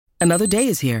Another day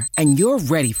is here, and you're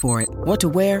ready for it. What to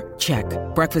wear? Check.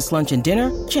 Breakfast, lunch, and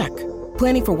dinner? Check.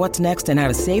 Planning for what's next and how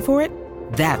to save for it?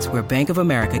 That's where Bank of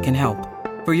America can help.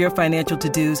 For your financial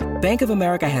to-dos, Bank of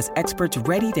America has experts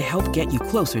ready to help get you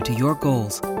closer to your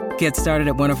goals. Get started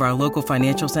at one of our local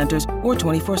financial centers or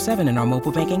 24/7 in our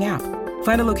mobile banking app.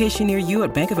 Find a location near you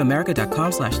at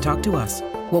bankofamerica.com/talktous.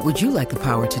 What would you like the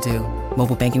power to do?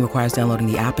 Mobile banking requires downloading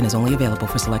the app and is only available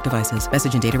for select devices.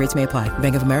 Message and data rates may apply.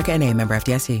 Bank of America N.A., member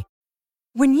FDIC.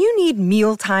 When you need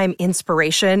mealtime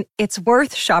inspiration, it's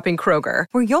worth shopping Kroger,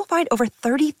 where you'll find over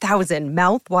 30,000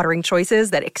 mouth-watering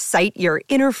choices that excite your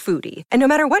inner foodie. And no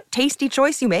matter what tasty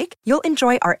choice you make, you'll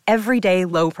enjoy our everyday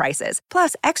low prices,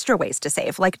 plus extra ways to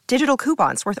save, like digital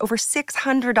coupons worth over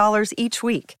 $600 each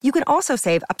week. You can also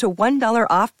save up to $1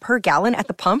 off per gallon at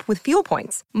the pump with fuel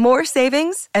points. More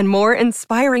savings and more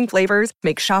inspiring flavors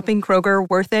make shopping Kroger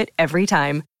worth it every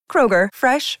time. Kroger,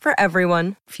 fresh for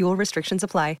everyone. Fuel restrictions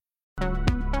apply.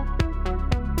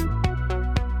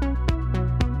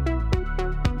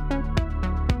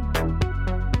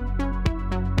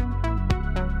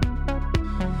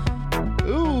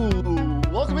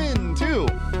 Welcome into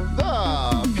the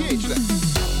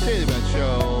PHNX Daily Bet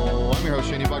Show. I'm your host,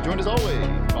 Shane Bach, joined as always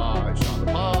by Sean the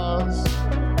Paz.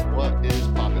 What is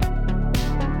poppin'?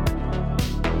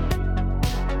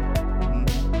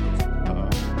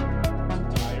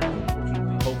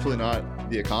 Hopefully not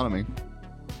the economy.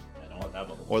 I don't want that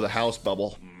bubble. Or the house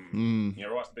bubble. You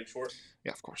ever watch The Big Short?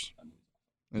 Yeah, of course.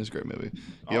 It is a great movie.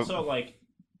 Also, I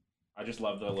just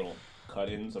love the little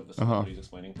cut-ins of the celebrities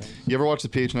explaining things. You ever watch the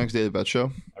PHNX Daily Bet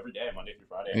Show? Every day, Monday through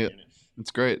Friday. Yeah,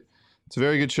 it's great. It's a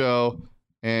very good show,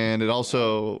 and it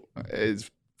also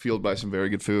is fueled by some very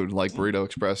good food, like Burrito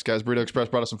Express. Guys, Burrito Express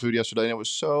brought us some food yesterday, and it was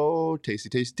so tasty.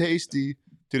 2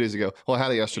 days ago. Well, I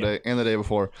had it yesterday and the day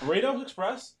before. Burrito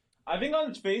Express? I think on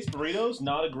its face, burritos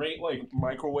not a great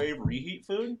microwave reheat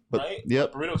food, right?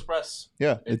 Yep. But Burrito Express.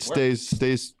 Yeah, it stays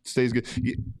good.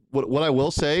 What I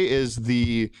will say is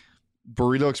the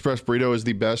Burrito Express burrito is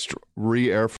the best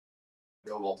air fryer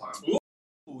of all time.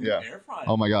 Ooh, yeah. Air fryer.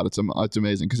 Oh my god, it's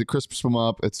amazing because it crisps them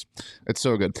up. It's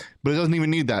so good, but it doesn't even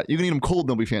need that. You can eat them cold;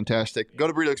 they'll be fantastic. Go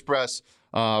to Burrito Express,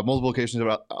 multiple locations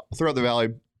throughout the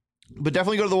valley. But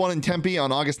definitely go to the one in Tempe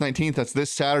on August 19th. That's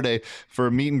this Saturday for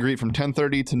a meet and greet from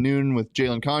 10:30 to noon with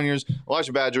Jalen Conyers,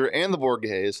 Elijah Badger, and the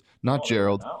Borges. Not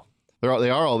Gerald. They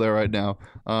are all there right now.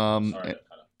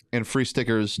 And free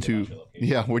stickers to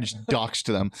we're just doxed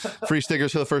to them. Free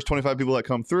stickers for the first 25 people that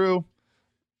come through.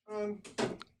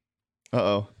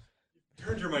 Uh-oh.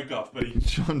 Turned your mic off, buddy.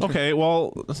 Okay,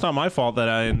 well, it's not my fault that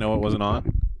I didn't know it wasn't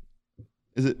on.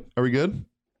 Is it? Are we good?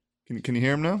 Can you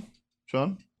hear him now,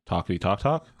 Sean? Talk. There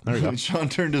we go. Sean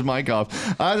turned his mic off.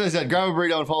 As I said, grab a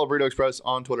burrito and follow Burrito Express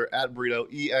on Twitter at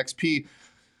BurritoEXP.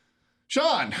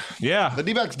 Sean. Yeah. The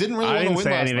D-backs didn't really I want to didn't win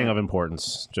say last anything night. of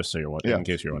importance, just so you're in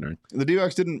case you're wondering. The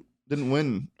D-backs didn't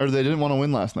win, or they didn't want to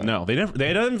win last night. No, they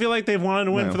didn't feel like they've wanted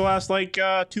to win for the last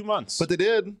 2 months. But they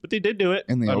did. But they did do it.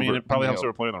 And it probably helps they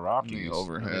were playing the Rockies. The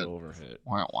overhit.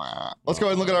 Wah, wah. Let's go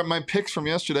ahead and look at my picks from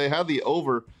yesterday. Had the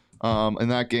over in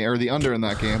that game, or the under in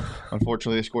that game.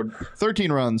 Unfortunately, they scored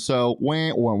 13 runs. So,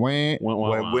 Rangers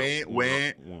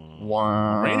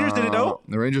did it though.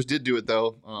 The Rangers did do it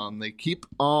though. They keep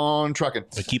on trucking.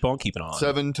 They keep on keeping on.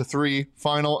 7-3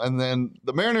 final, and then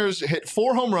the Mariners hit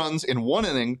 4 home runs in 1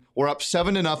 inning. We're up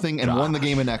 7-0 and won the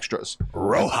game in extras.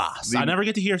 Rojas. I never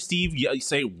get to hear Steve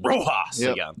say Rojas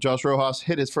again. Josh Rojas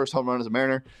hit his first home run as a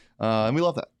Mariner, and we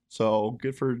love that. So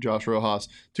good for Josh Rojas.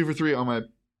 2 for 3 on my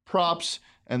props.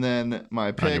 And then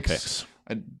my picks. On your picks.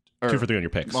 2 for 3 on your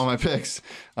picks. On my picks.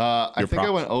 I think props. I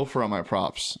went 0 for on my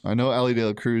props. I know Ellie De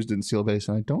La Cruz didn't steal base,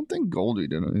 and I don't think Goldie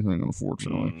did anything,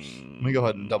 unfortunately. Let me go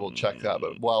ahead and double check that.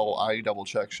 But while I double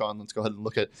check, Sean, let's go ahead and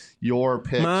look at your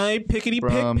picks. My pickety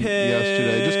pick from picks.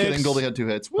 yesterday. Just kidding. Goldie had 2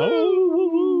 hits. Woo!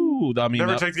 Woo! I mean,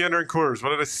 never take the under in Coors. What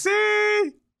did I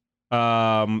say?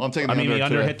 I'm taking the under the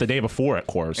under today. hit the day before at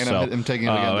Coors, And so I'm taking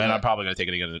it again. and I'm probably going to take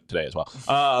it again today as well.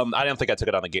 I didn't think I took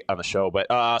it on the show, but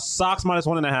Sox minus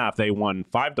 1.5. They won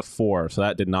 5-4, so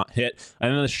that did not hit.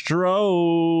 And then the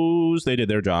Stros, they did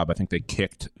their job. I think they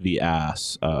kicked the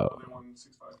ass. They won 6-5.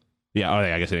 Yeah,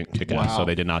 I guess they didn't kick ass, so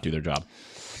they did not do their job.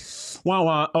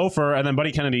 Ofer, and then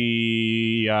Buddy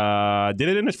Kennedy did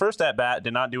it in his first at bat,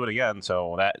 did not do it again,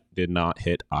 so that did not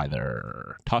hit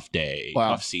either. Tough day,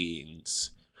 tough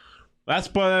scenes. That's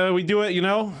but we do it,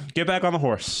 get back on the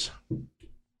horse.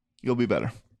 You'll be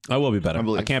better. I will be better.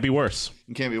 I can't be worse.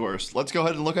 You can't be worse. Let's go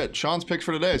ahead and look at Sean's picks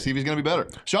for today. See if he's going to be better.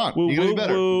 Sean, you going to be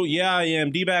better? Yeah, I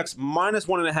am. D-backs minus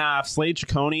 1.5. Slade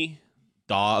Ciccone,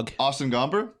 dog. Austin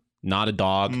Gomber? Not a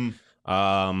dog.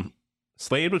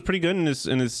 Slade was pretty good in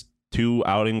his 2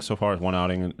 outings so far. One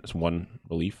outing and it's 1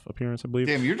 relief appearance, I believe.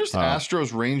 Damn, you're just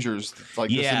Astros Rangers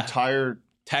this entire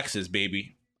Texas,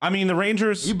 baby. I mean, the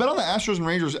Rangers. You bet on the Astros and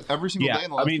Rangers every single day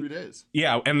in the last 3 days.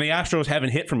 Yeah, and the Astros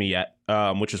haven't hit for me yet,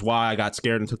 which is why I got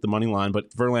scared and took the money line. But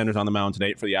Verlander's on the mound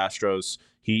today for the Astros.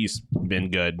 He's been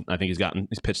good. I think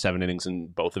he's pitched 7 innings in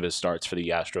both of his starts for the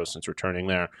Astros since returning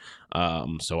there.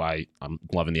 So I'm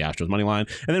loving the Astros money line.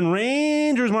 And then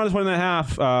Rangers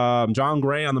 -1.5. John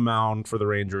Gray on the mound for the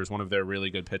Rangers, one of their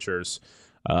really good pitchers.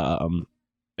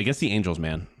 Against the Angels,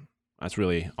 man. That's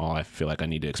really all I feel like I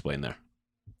need to explain there.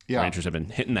 Yeah. Rangers have been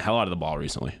hitting the hell out of the ball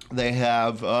recently. They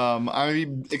have. I'm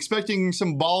expecting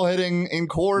some ball hitting in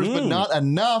Coors, but not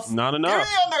enough. Not enough. Get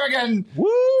me under again. Woo!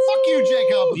 Fuck you,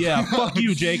 Jacob. Yeah, fuck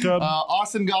you, Jacob.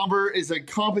 Austin Gomber is a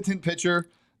competent pitcher.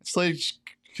 Slade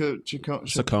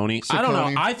Ciccone. I don't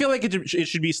know. I feel like it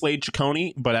should be Slade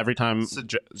Ciccone, but every time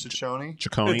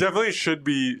Ciccone. It definitely should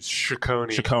be Ciccone.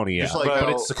 Ciccone, yeah, but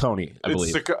it's Ciccone, I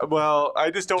believe. Well,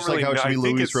 I just don't really know. I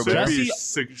think it should be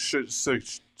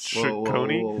Ciccone.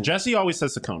 Jesse always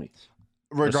says Ciccone.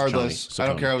 Regardless, I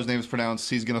don't care how his name is pronounced.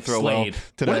 He's going to throw Slade. well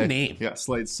today. What a name. Yeah,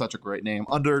 Slade's such a great name.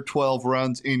 Under 12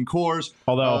 runs in Coors.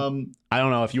 Although, I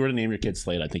don't know. If you were to name your kid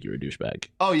Slade, I think you're a dougebag.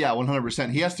 Oh, yeah,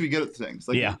 100%. He has to be good at things.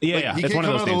 Yeah. He it's can't one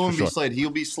come of those out of the womb names for and be sure. Slade. He'll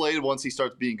be Slade once he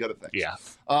starts being good at things. Yeah.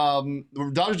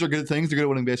 The Dodgers are good at things. They're good at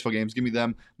winning baseball games. Give me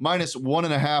them.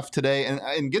 -1.5 today.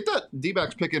 And get that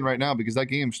D-backs pick in right now because that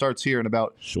game starts here in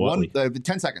about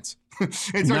 10 seconds. It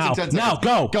starts in 10 seconds. Now,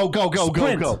 go. Go.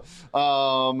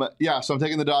 So I'm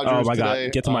taking the Dodgers Oh, my today.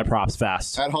 God. Get to my props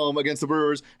fast. At home against the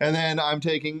Brewers. And then I'm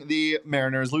taking the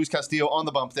Mariners. Luis Castillo on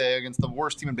the bump day against the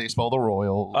worst team in baseball, the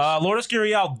Royals. Lourdes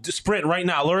Gurriel, sprint right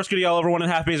now. Lourdes Gurriel over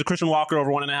 1.5 bases. Christian Walker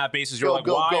over 1.5 bases. You're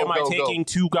why am I taking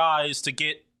 2 guys to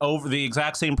get over the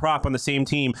exact same prop on the same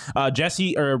team?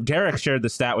 Derek shared the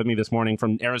stat with me this morning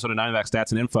from Arizona Diamondbacks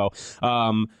Stats and Info.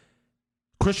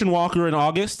 Christian Walker in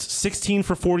August, 16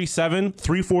 for 47,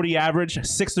 340 average,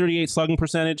 638 slugging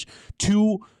percentage,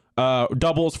 2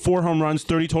 doubles, 4 home runs,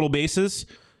 30 total bases.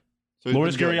 So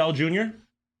Lourdes Gurriel Jr.,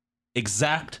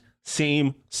 exact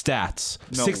same stats.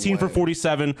 16 for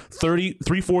 47,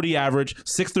 340 average,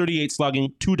 638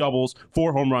 slugging, 2 doubles,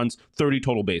 4 home runs, 30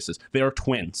 total bases. They are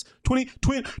twins. Twins.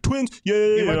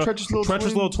 Yeah. Treacherous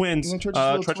little twins.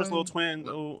 Treacherous little twin.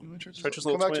 Treacherous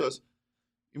little twin.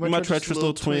 You're my treacherous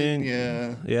little twin.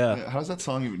 Yeah. How does that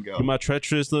song even go? You're my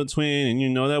treacherous little twin, and you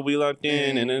know that we locked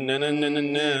in.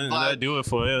 I do it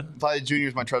for you. Vladdy Jr.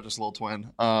 is my treacherous little twin.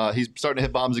 He's starting to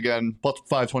hit bombs again. Plus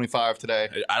 525 today.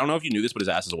 I don't know if you knew this, but his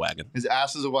ass is a wagon. His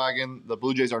ass is a wagon. The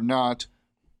Blue Jays are not.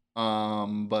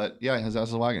 But yeah, his ass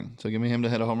is a wagon. So give me him to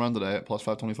hit a home run today at plus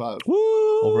 525.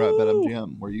 Woo! Over at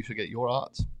BetMGM, where you should get your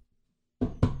odds.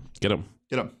 Get him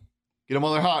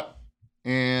while they're hot.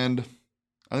 And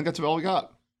I think that's all we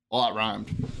got. All that rhymed.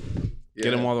 Yeah.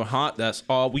 Get them while they're hot. That's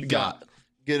all we got.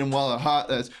 Get them while they're hot.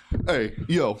 That's hey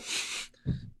yo.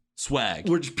 Swag.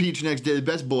 We're just Peach next day. The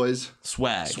best boys.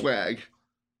 Swag.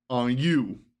 On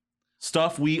you.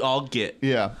 Stuff we all get.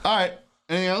 Yeah. All right.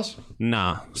 Anything else?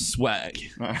 Nah. Swag.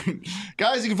 All right.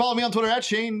 Guys, you can follow me on Twitter at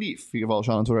Shane Neef. You can follow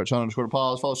Sean on Twitter at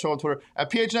Sean_Pause. Follow the show on Twitter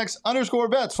at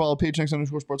PHNX_bets. Follow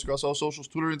PHNX_sports across all socials,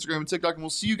 Twitter, Instagram, and TikTok. And we'll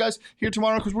see you guys here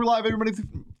tomorrow because we're live every Monday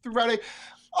through Friday.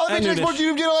 On the PHNX Sports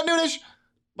YouTube channel at noonish.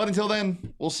 But until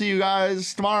then, we'll see you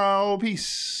guys tomorrow.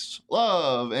 Peace,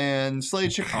 love, and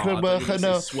Slade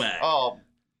Swag. Oh,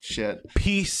 shit.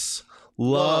 Peace,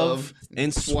 love,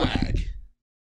 and swag.